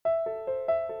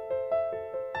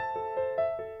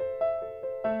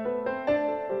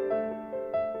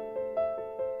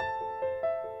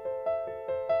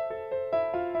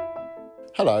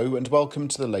Hello and welcome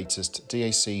to the latest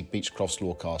DAC Beechcroft's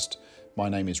Lawcast. My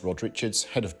name is Rod Richards,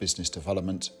 Head of Business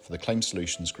Development for the Claim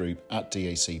Solutions Group at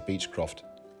DAC Beechcroft.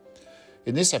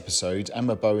 In this episode,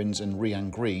 Emma Bowens and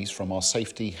Rhiann Greaves from our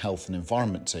Safety, Health and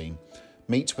Environment team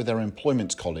meet with their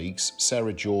employment colleagues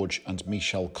Sarah George and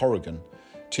Michelle Corrigan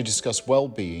to discuss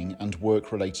well-being and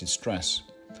work-related stress.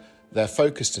 Their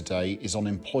focus today is on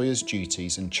employers'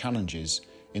 duties and challenges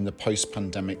in the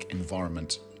post-pandemic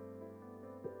environment.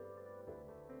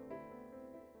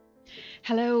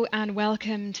 Hello and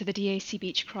welcome to the DAC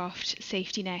Beechcroft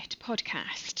Safety Net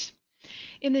podcast.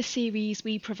 In this series,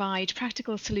 we provide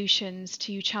practical solutions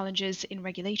to challenges in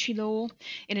regulatory law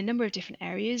in a number of different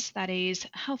areas, that is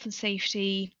health and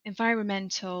safety,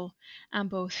 environmental, and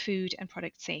both food and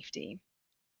product safety.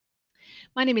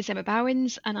 My name is Emma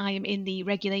Bowens and I am in the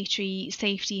Regulatory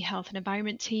Safety, Health and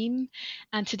Environment team.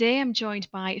 And today I'm joined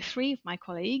by three of my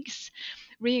colleagues,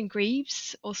 Rhiann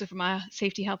Greaves, also from our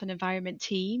Safety, Health and Environment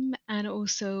team, and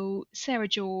also Sarah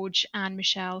George and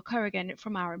Michelle Corrigan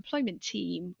from our employment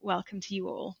team. Welcome to you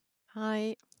all.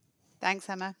 Hi. Thanks,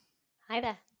 Emma. Hi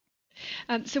there.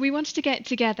 So we wanted to get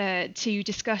together to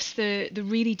discuss the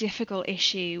really difficult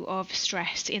issue of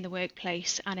stress in the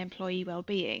workplace and employee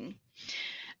well-being.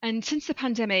 And since the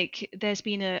pandemic, there's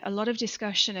been a lot of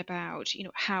discussion about,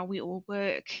 how we all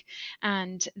work,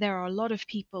 and there are a lot of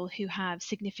people who have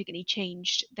significantly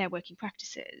changed their working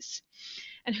practices.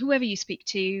 And whoever you speak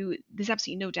to, there's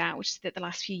absolutely no doubt that the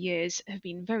last few years have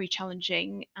been very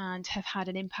challenging and have had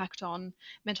an impact on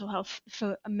mental health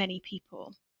for many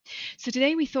people. So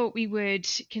today we thought we would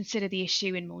consider the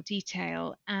issue in more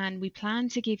detail, and we plan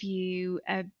to give you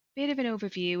a bit of an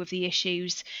overview of the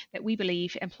issues that we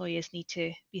believe employers need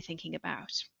to be thinking about.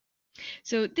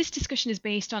 So this discussion is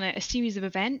based on a series of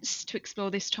events to explore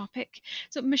this topic.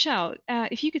 So Michelle,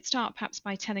 if you could start perhaps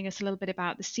by telling us a little bit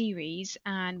about the series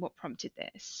and what prompted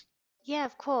this. Yeah,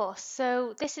 of course.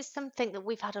 So this is something that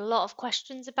we've had a lot of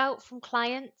questions about from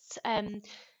clients.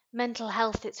 Mental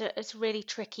health, it's a really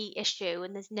tricky issue,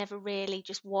 and there's never really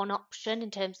just one option in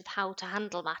terms of how to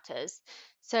handle matters.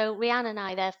 So Rhiann and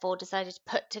I therefore decided to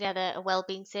put together a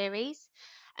wellbeing series.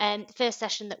 The first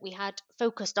session that we had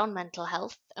focused on mental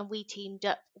health, and we teamed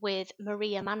up with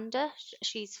Marie Amanda.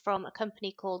 She's from a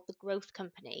company called The Growth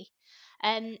Company.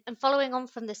 And following on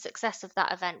from the success of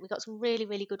that event, we got some really,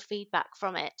 really good feedback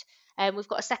from it. We've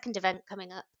got a second event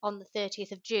coming up on the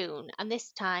 30th of June, and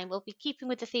this time we'll be keeping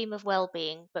with the theme of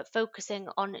well-being, but focusing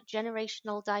on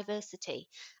generational diversity,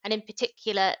 and in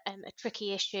particular, a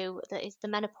tricky issue that is the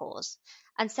menopause.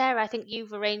 And Sarah, I think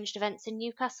you've arranged events in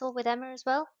Newcastle with Emma as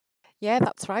well. Yeah,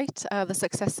 that's right. The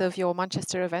success of your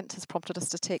Manchester event has prompted us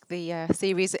to take the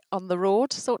series on the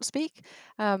road, so to speak.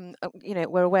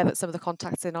 We're aware that some of the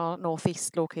contacts in our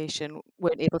northeast location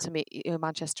weren't able to make a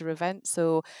Manchester event,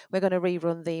 so we're going to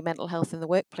rerun the mental health in the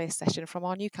workplace session from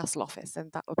our Newcastle office,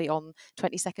 and that will be on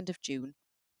 22nd of June.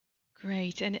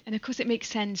 Great. And of course, it makes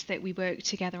sense that we work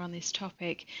together on this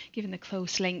topic, given the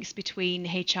close links between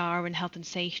HR and health and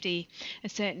safety.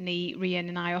 And certainly, Rhiann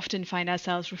and I often find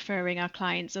ourselves referring our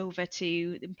clients over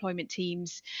to employment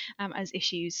teams as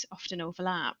issues often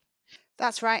overlap.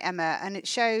 That's right, Emma, and it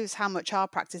shows how much our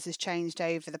practice has changed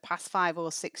over the past 5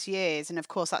 or 6 years, and of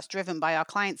course that's driven by our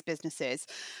clients' businesses.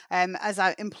 As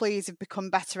our employees have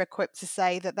become better equipped to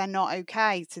say that they're not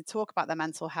okay to talk about their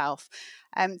mental health.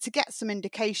 To get some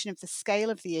indication of the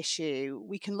scale of the issue,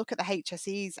 we can look at the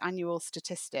HSE's annual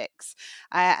statistics,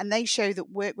 and they show that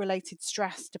work-related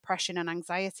stress, depression and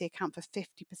anxiety account for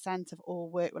 50% of all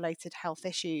work-related health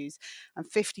issues, and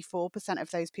 54%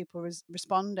 of those people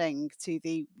responding to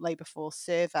the labour force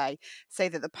survey say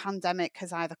that the pandemic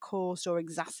has either caused or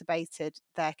exacerbated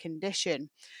their condition.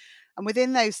 And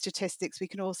within those statistics, we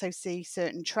can also see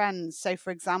certain trends. So,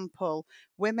 for example,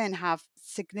 women have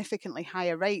significantly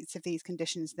higher rates of these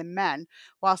conditions than men,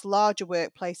 whilst larger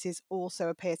workplaces also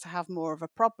appear to have more of a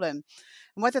problem.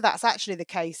 And whether that's actually the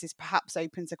case is perhaps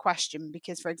open to question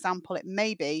because, for example, it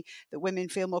may be that women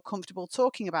feel more comfortable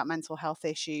talking about mental health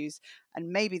issues, and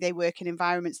maybe they work in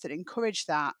environments that encourage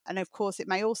that. And of course, it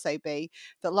may also be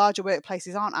that larger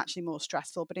workplaces aren't actually more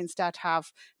stressful, but instead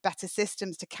have better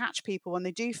systems to catch people when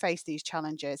they do face these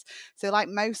challenges. So like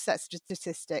most sets of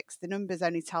statistics, the numbers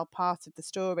only tell part of the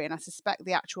story, and I suspect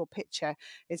the actual picture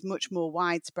is much more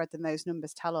widespread than those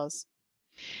numbers tell us.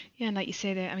 Yeah, and like you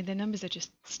say, the numbers are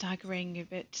just staggering.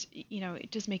 But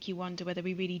it does make you wonder whether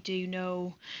we really do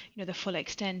know, the full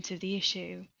extent of the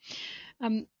issue.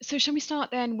 So shall we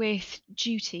start then with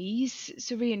duties?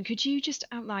 So Rhiann, could you just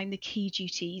outline the key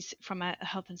duties from a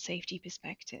health and safety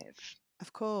perspective?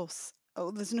 Of course. Oh,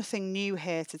 there's nothing new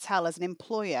here to tell. As an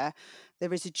employer,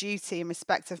 there is a duty in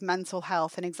respect of mental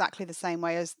health in exactly the same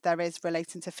way as there is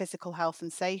relating to physical health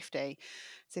and safety.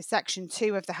 So, Section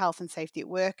 2 of the Health and Safety at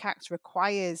Work Act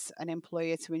requires an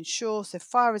employer to ensure, so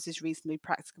far as is reasonably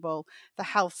practicable, the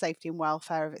health, safety, and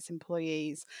welfare of its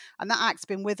employees. And that Act's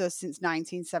been with us since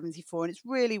 1974, and it's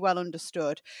really well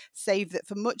understood, save that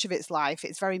for much of its life,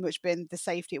 it's very much been the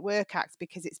Safety at Work Act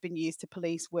because it's been used to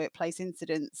police workplace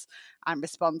incidents and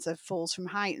respond to falls from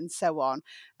height and so on.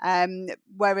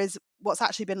 Whereas what's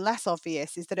actually been less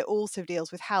obvious is that it also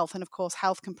deals with health. And of course,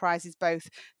 health comprises both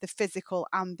the physical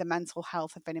and the mental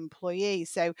health of an employee.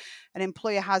 So an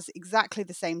employer has exactly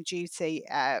the same duty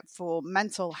for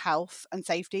mental health and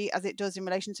safety as it does in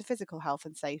relation to physical health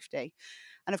and safety.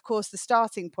 And of course, the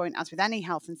starting point, as with any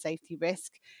health and safety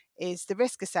risk, is the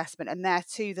risk assessment. And there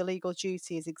too, the legal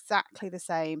duty is exactly the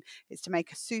same. It's to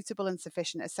make a suitable and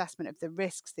sufficient assessment of the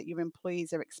risks that your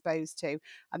employees are exposed to.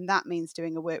 And that means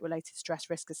doing a work-related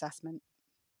stress risk assessment.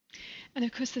 And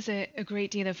of course, there's a great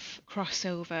deal of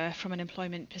crossover from an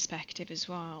employment perspective as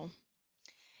well.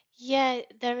 Yeah,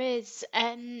 there is.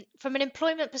 From an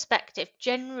employment perspective,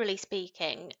 generally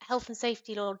speaking, health and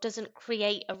safety law doesn't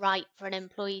create a right for an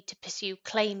employee to pursue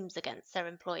claims against their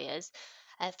employers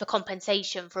for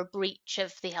compensation for a breach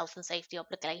of the health and safety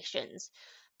obligations.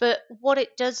 But what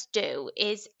it does do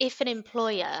is if an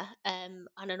employer and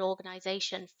an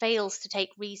organisation fails to take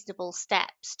reasonable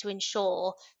steps to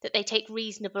ensure that they take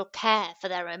reasonable care for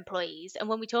their employees, and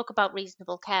when we talk about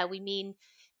reasonable care, we mean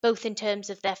both in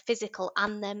terms of their physical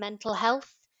and their mental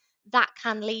health, that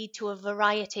can lead to a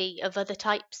variety of other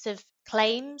types of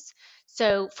claims.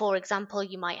 So, for example,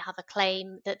 you might have a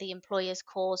claim that the employer's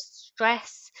caused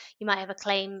stress, you might have a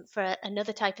claim for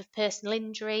another type of personal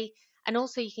injury, and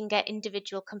also you can get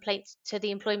individual complaints to the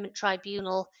employment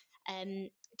tribunal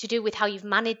to do with how you've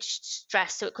managed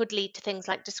stress. So, it could lead to things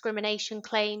like discrimination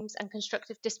claims and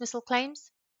constructive dismissal claims.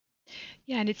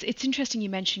 Yeah, and it's interesting you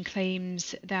mentioned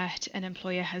claims that an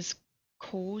employer has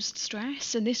caused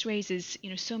stress, and this raises,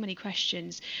 so many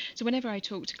questions. So whenever I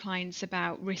talk to clients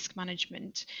about risk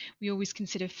management, we always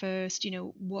consider first,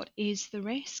 what is the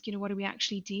risk? What are we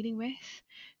actually dealing with?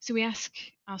 So we ask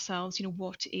ourselves,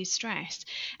 what is stress?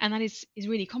 And that is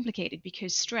really complicated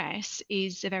because stress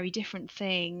is a very different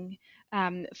thing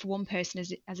for one person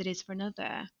as it is for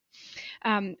another.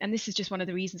 And this is just one of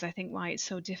the reasons I think why it's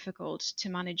so difficult to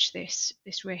manage this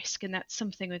risk, and that's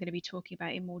something we're going to be talking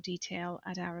about in more detail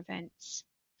at our events.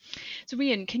 So,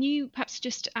 Rian, can you perhaps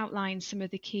just outline some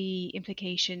of the key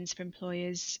implications for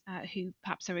employers who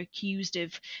perhaps are accused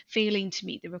of failing to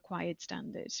meet the required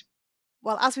standards?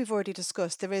 Well, as we've already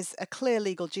discussed, there is a clear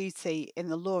legal duty in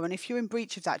the law, and if you're in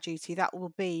breach of that duty, that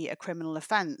will be a criminal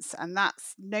offence. And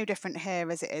that's no different here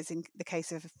as it is in the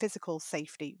case of a physical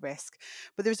safety risk.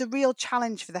 But there's a real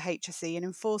challenge for the HSE in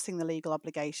enforcing the legal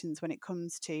obligations when it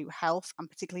comes to health and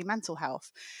particularly mental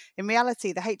health. In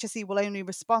reality, the HSE will only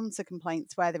respond to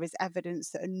complaints where there is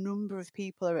evidence that a number of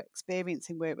people are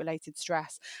experiencing work related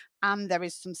stress and there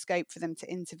is some scope for them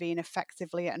to intervene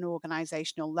effectively at an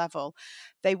organisational level.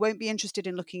 They won't be interested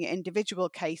in looking at individual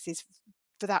cases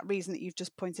for that reason that you've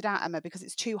just pointed out, Emma, because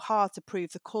it's too hard to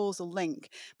prove the causal link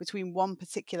between one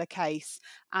particular case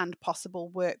and possible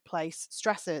workplace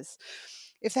stressors.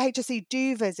 If the HSE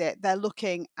do visit, they're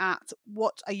looking at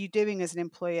what are you doing as an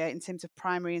employer in terms of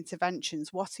primary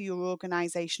interventions? What are your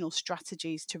organisational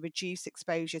strategies to reduce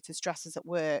exposure to stresses at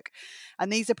work?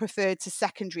 And these are preferred to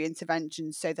secondary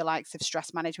interventions, so the likes of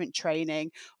stress management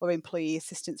training or employee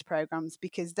assistance programs,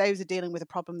 because those are dealing with a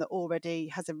problem that already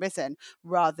has arisen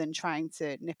rather than trying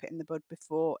to nip it in the bud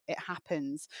before it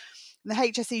happens. And the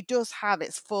HSE does have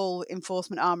its full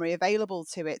enforcement armoury available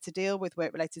to it to deal with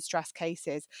work-related stress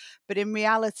cases, but in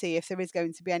reality, if there is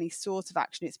going to be any sort of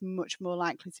action, it's much more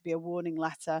likely to be a warning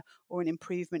letter or an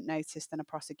improvement notice than a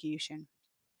prosecution.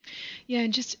 Yeah,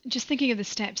 and just thinking of the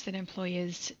steps that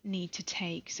employers need to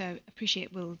take. So I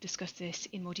appreciate we'll discuss this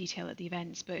in more detail at the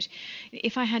events, but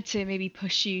if I had to maybe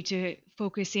push you to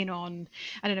focus in on,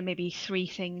 I don't know, maybe 3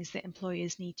 things that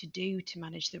employers need to do to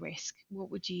manage the risk,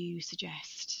 what would you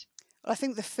suggest? Well, I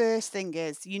think the first thing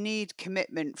is you need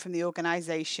commitment from the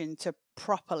organisation to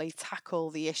properly tackle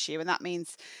the issue. And that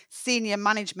means senior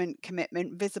management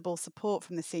commitment, visible support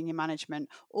from the senior management,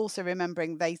 also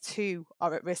remembering they too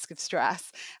are at risk of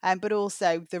stress, but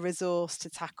also the resource to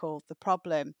tackle the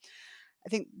problem. I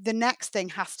think the next thing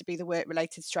has to be the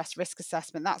work-related stress risk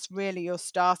assessment. That's really your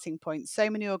starting point.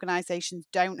 So many organisations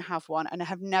don't have one and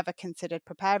have never considered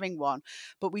preparing one.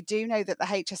 But we do know that the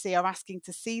HSE are asking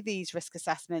to see these risk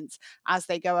assessments as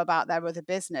they go about their other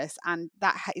business. And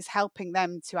that is helping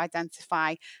them to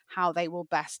identify how they will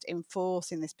best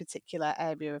enforce in this particular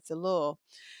area of the law.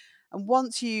 And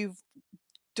once you've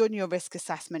done your risk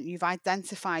assessment, you've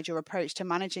identified your approach to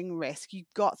managing risk,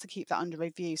 you've got to keep that under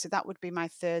review. So that would be my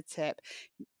third tip.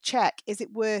 Check, is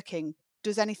it working?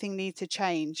 Does anything need to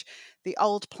change? The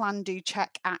old plan, do,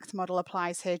 check, act model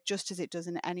applies here just as it does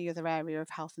in any other area of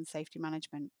health and safety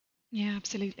management. Yeah,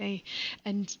 absolutely.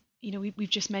 And we've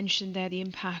just mentioned there the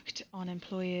impact on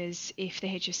employers if the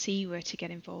HSC were to get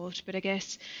involved, but I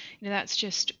guess that's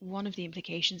just one of the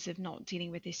implications of not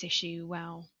dealing with this issue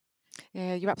well.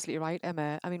 Yeah, you're absolutely right,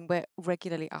 Emma. I mean, we're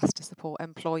regularly asked to support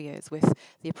employers with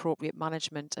the appropriate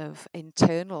management of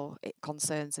internal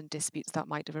concerns and disputes that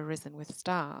might have arisen with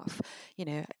staff.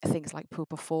 Things like poor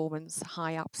performance,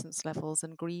 high absence levels,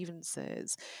 and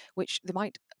grievances, which they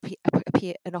might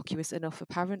appear innocuous enough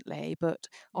apparently, but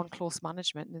on close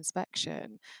management and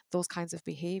inspection, those kinds of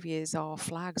behaviours are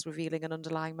flags revealing an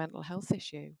underlying mental health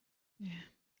issue. Yeah.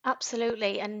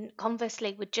 Absolutely. And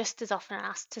conversely, we're just as often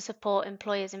asked to support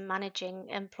employers in managing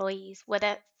employees where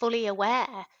they're fully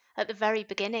aware at the very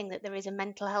beginning that there is a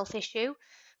mental health issue.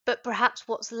 But perhaps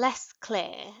what's less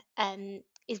clear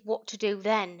is what to do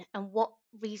then and what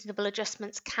reasonable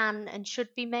adjustments can and should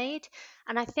be made.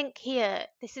 And I think here,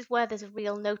 this is where there's a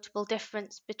real notable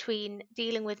difference between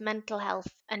dealing with mental health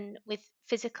and with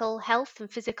physical health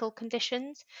and physical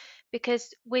conditions,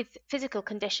 because with physical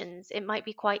conditions, it might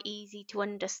be quite easy to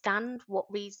understand what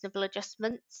reasonable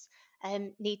adjustments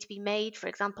need to be made. For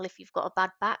example, if you've got a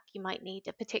bad back, you might need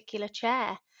a particular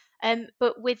chair.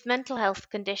 But with mental health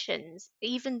conditions,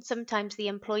 even sometimes the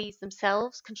employees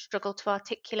themselves can struggle to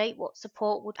articulate what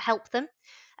support would help them.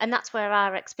 And that's where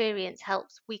our experience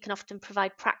helps. We can often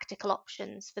provide practical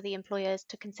options for the employers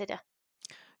to consider.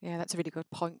 Yeah, that's a really good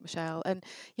point, Michelle. And,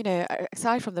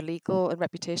 aside from the legal and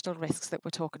reputational risks that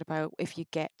we're talking about, if you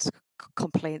get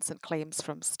complaints and claims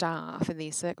from staff in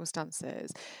these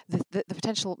circumstances, the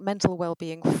potential mental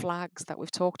well-being flags that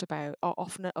we've talked about are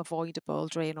often an avoidable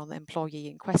drain on the employee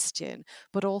in question,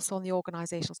 but also on the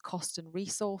organisation's cost and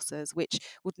resources, which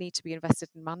would need to be invested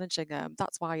in managing them.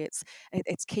 That's why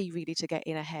it's key really to get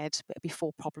in ahead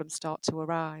before problems start to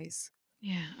arise.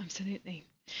 Yeah, absolutely.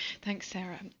 Thanks,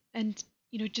 Sarah. And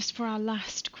just for our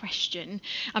last question,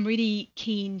 I'm really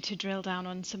keen to drill down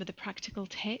on some of the practical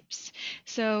tips.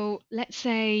 So let's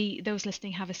say those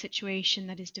listening have a situation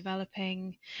that is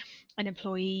developing. An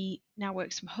employee now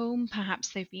works from home.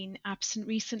 Perhaps they've been absent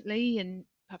recently and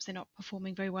perhaps they're not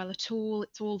performing very well at all.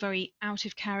 It's all very out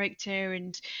of character,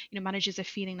 and managers are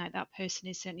feeling like that person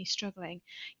is certainly struggling.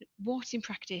 What in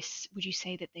practice would you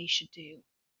say that they should do?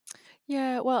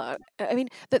 Yeah, well, I mean,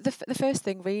 the first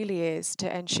thing really is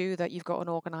to ensure that you've got an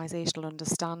organisational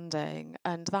understanding,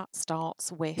 and that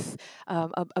starts with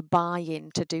a buy-in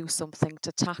to do something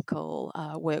to tackle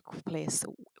workplace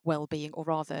well-being, or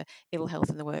rather ill health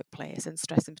in the workplace and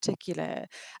stress in particular.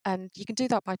 And you can do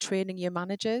that by training your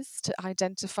managers to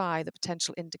identify the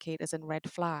potential indicators and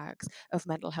red flags of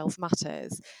mental health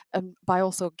matters, and by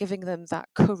also giving them that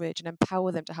courage and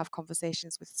empower them to have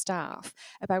conversations with staff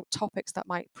about topics that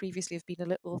might previously have been a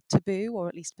little taboo or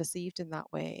at least perceived in that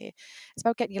way. It's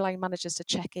about getting your line managers to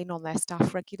check in on their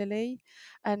staff regularly.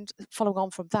 And following on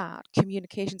from that,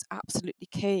 communication is absolutely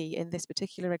key in this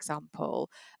particular example.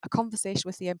 A conversation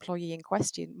with the employee in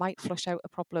question might flush out a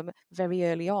problem very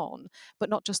early on, but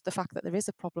not just the fact that there is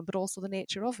a problem, but also the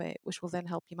nature of it, which will then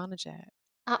help you manage it.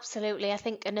 Absolutely. I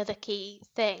think another key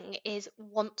thing is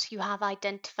once you have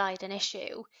identified an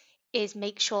issue, is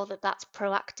make sure that that's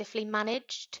proactively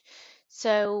managed.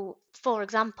 So, for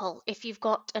example, if you've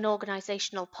got an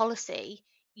organizational policy,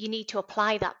 you need to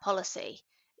apply that policy.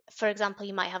 For example,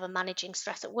 you might have a managing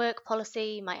stress at work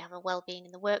policy, you might have a well-being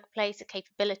in the workplace, a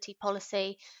capability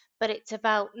policy, but it's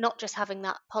about not just having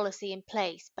that policy in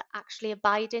place, but actually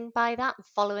abiding by that and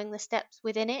following the steps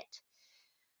within it.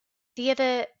 The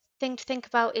other thing to think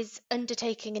about is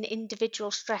undertaking an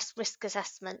individual stress risk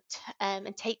assessment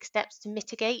and take steps to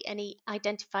mitigate any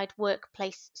identified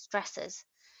workplace stresses.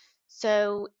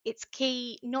 So it's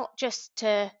key not just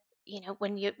to,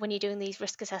 when you're doing these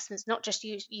risk assessments, not just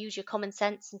use your common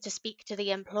sense and to speak to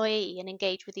the employee and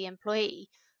engage with the employee,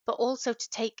 but also to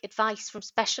take advice from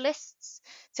specialists.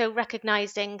 So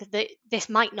recognizing that this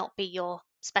might not be your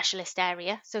specialist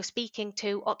area. So speaking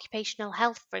to occupational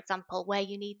health, for example, where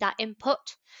you need that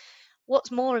input.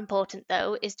 What's more important,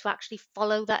 though, is to actually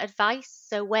follow that advice.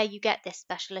 So, where you get this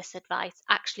specialist advice,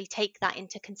 actually take that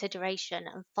into consideration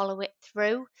and follow it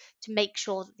through to make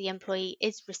sure that the employee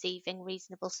is receiving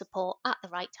reasonable support at the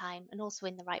right time and also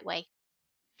in the right way.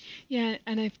 Yeah,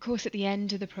 and of course, at the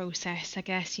end of the process, I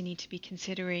guess you need to be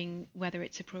considering whether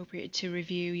it's appropriate to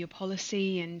review your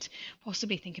policy and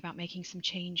possibly think about making some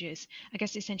changes. I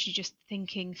guess essentially just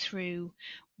thinking through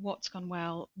what's gone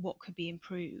well, what could be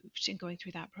improved, and going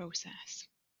through that process.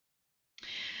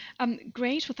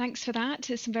 Great. Well, thanks for that.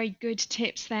 There's some very good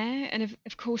tips there. And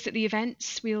of course, at the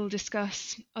events, we'll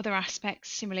discuss other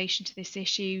aspects in relation to this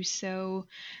issue. So,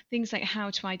 things like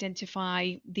how to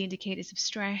identify the indicators of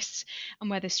stress and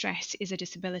whether stress is a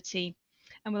disability.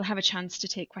 And we'll have a chance to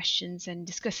take questions and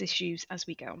discuss issues as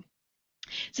we go.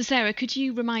 So, Sarah, could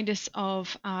you remind us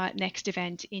of our next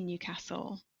event in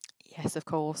Newcastle? Yes, of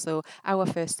course. So our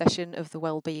first session of the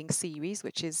Wellbeing series,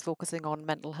 which is focusing on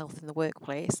mental health in the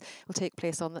workplace, will take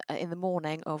place in the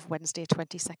morning of Wednesday,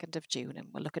 22nd of June, and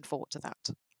we're looking forward to that.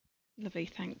 Lovely,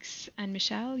 thanks. And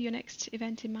Michelle, your next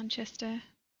event in Manchester?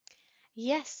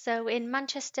 Yes, so in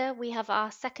Manchester, we have our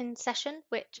second session,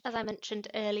 which, as I mentioned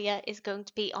earlier, is going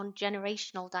to be on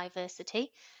generational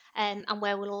diversity, and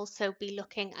where we'll also be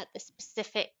looking at the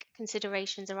specific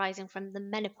considerations arising from the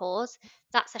menopause.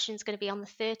 That session is going to be on the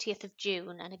 30th of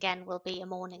June, and again, will be a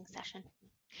morning session.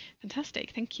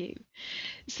 Fantastic, thank you.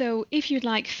 So, if you'd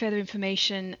like further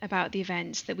information about the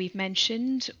events that we've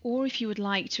mentioned, or if you would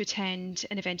like to attend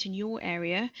an event in your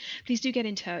area, please do get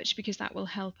in touch because that will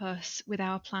help us with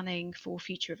our planning for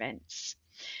future events.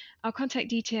 Our contact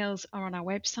details are on our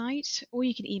website, or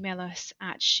you can email us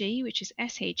at SHE, which is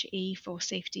SHE for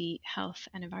Safety, Health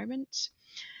and Environment,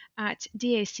 at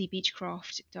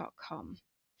dacbeechcroft.com.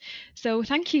 So,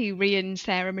 thank you, Rhian,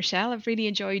 Sarah, Michelle. I've really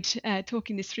enjoyed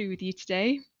talking this through with you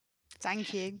today.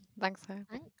 Thank you. Thanks, Sarah.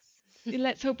 Thanks.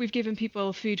 Let's hope we've given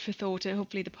people food for thought, and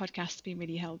hopefully the podcast has been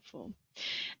really helpful.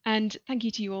 And thank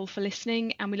you to you all for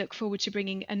listening, and we look forward to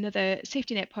bringing another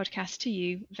Safety Net podcast to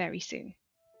you very soon.